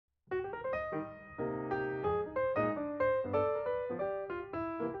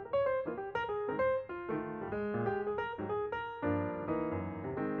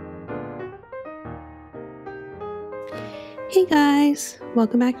Hey guys,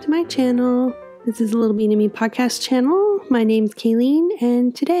 welcome back to my channel. This is a Littlebean and Me podcast channel. My name's Kayleen,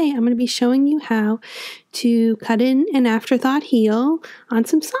 and today I'm going to be showing you how to cut in an Afterthought heel on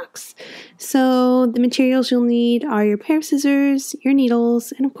some socks. So the materials you'll need are your pair of scissors, your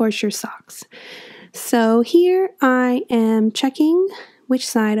needles, and of course your socks. So here I am checking which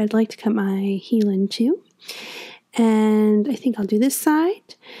side I'd like to cut my heel into. And I think I'll do this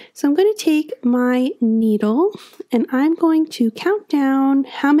side. So I'm going to take my needle and I'm going to count down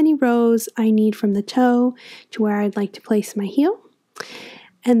how many rows I need from the toe to where I'd like to place my heel.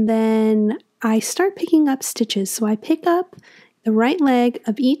 And then I start picking up stitches. So I pick up the right leg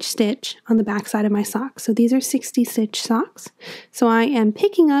of each stitch on the back side of my sock. So these are 60 stitch socks. So I am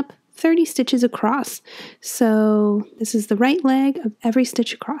picking up 30 stitches across. So this is the right leg of every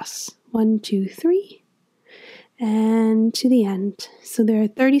stitch across. 1, 2, 3. And to the end. So there are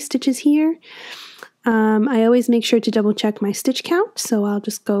 30 stitches here. I always make sure to double check my stitch count, so I'll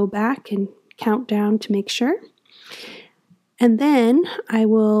just go back and count down to make sure. And then I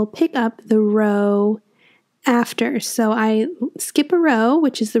will pick up the row after. So I skip a row,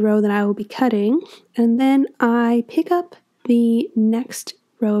 which is the row that I will be cutting, and then I pick up the next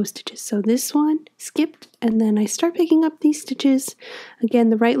row of stitches. So this one skipped, and then I start picking up these stitches, again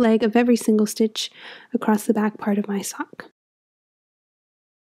the right leg of every single stitch across the back part of my sock.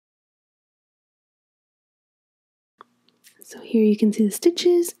 So here you can see the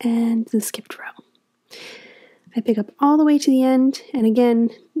stitches and the skipped row. I pick up all the way to the end, and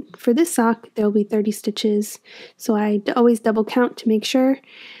again for this sock there will be 30 stitches, so I always double count to make sure,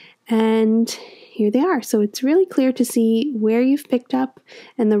 and here they are. So it's really clear to see where you've picked up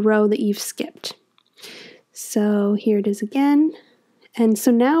and the row that you've skipped. So here it is again. And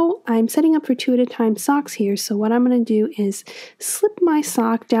so now I'm setting up for 2 at a time socks here. So what I'm going to do is slip my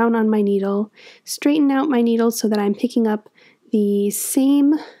sock down on my needle, straighten out my needle so that I'm picking up the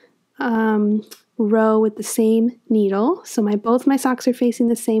same row with the same needle. So both my socks are facing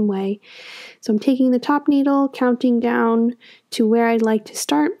the same way. So I'm taking the top needle, counting down to where I'd like to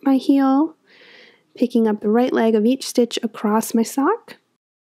start my heel, picking up the right leg of each stitch across my sock.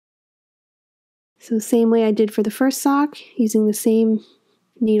 So the same way I did for the first sock, using the same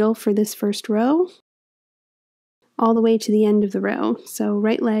needle for this first row, all the way to the end of the row. So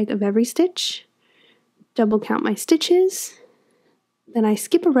right leg of every stitch, double count my stitches, then I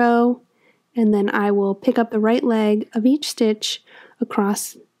skip a row, and then I will pick up the right leg of each stitch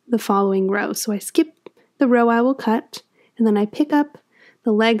across the following row. So I skip the row I will cut, and then I pick up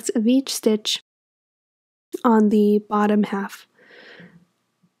the legs of each stitch on the bottom half,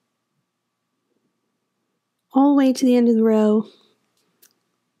 all the way to the end of the row.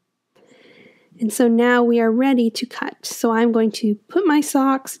 And so now we are ready to cut. So I'm going to put my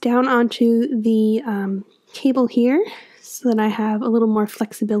socks down onto the cable here so that I have a little more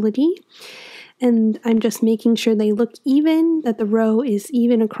flexibility. And I'm just making sure they look even, that the row is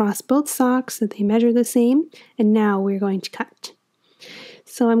even across both socks, that they measure the same. And now we're going to cut.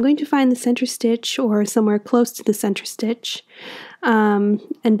 So I'm going to find the center stitch or somewhere close to the center stitch.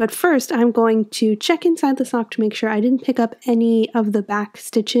 But first I'm going to check inside the sock to make sure I didn't pick up any of the back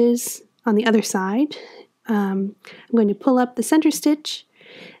stitches on the other side. I'm going to pull up the center stitch,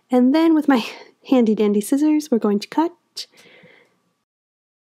 and then with my handy dandy scissors we're going to cut.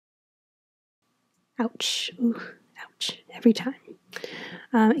 Ouch, ooh, ouch, every time.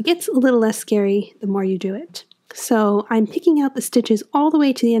 It gets a little less scary the more you do it. So I'm picking out the stitches all the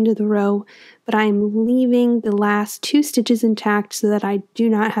way to the end of the row, but I'm leaving the last 2 stitches intact so that I do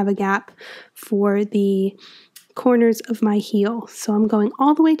not have a gap for the corners of my heel. So I'm going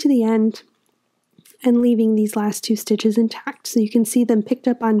all the way to the end and leaving these last 2 stitches intact. So you can see them picked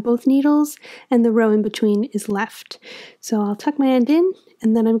up on both needles, and the row in between is left. So I'll tuck my end in,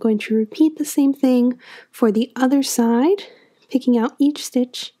 and then I'm going to repeat the same thing for the other side, picking out each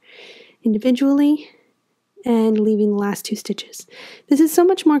stitch individually and leaving the last 2 stitches. This is so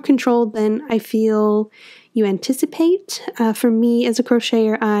much more controlled than I feel you anticipate. For me as a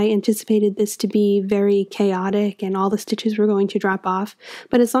crocheter, I anticipated this to be very chaotic and all the stitches were going to drop off.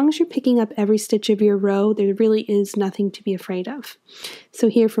 But as long as you're picking up every stitch of your row, there really is nothing to be afraid of. So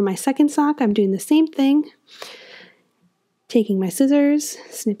here for my second sock, I'm doing the same thing. Taking my scissors,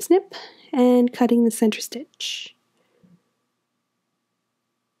 snip, snip, and cutting the center stitch.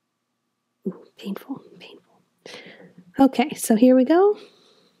 Ooh, painful, painful. Okay, so here we go.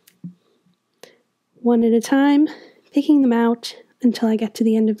 1 at a time, picking them out until I get to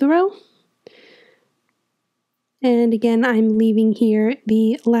the end of the row. And again, I'm leaving here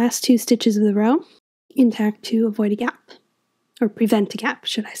the last 2 stitches of the row intact to avoid a gap, or prevent a gap,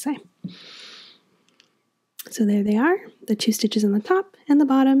 should I say. So there they are, the 2 stitches on the top and the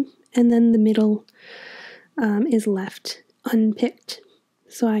bottom, and then the middle is left unpicked.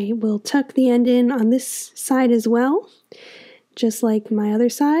 So I will tuck the end in on this side as well, just like my other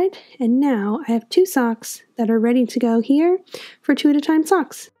side. And now I have 2 socks that are ready to go here for 2 at a time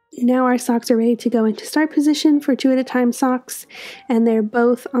socks. Now our socks are ready to go into start position for 2 at a time socks, and they're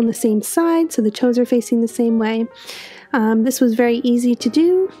both on the same side, so the toes are facing the same way. This was very easy to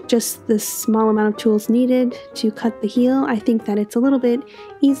do, just the small amount of tools needed to cut the heel. I think that it's a little bit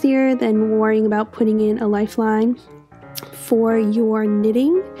easier than worrying about putting in a lifeline for your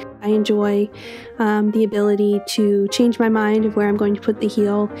knitting. I enjoy the ability to change my mind of where I'm going to put the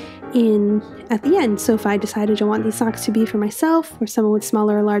heel in at the end. So if I decided I want these socks to be for myself or someone with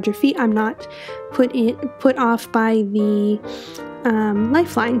smaller or larger feet, I'm not put off by the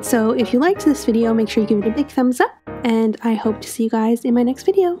lifeline. So if you liked this video, make sure you give it a big thumbs up, and I hope to see you guys in my next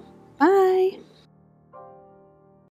video. Bye!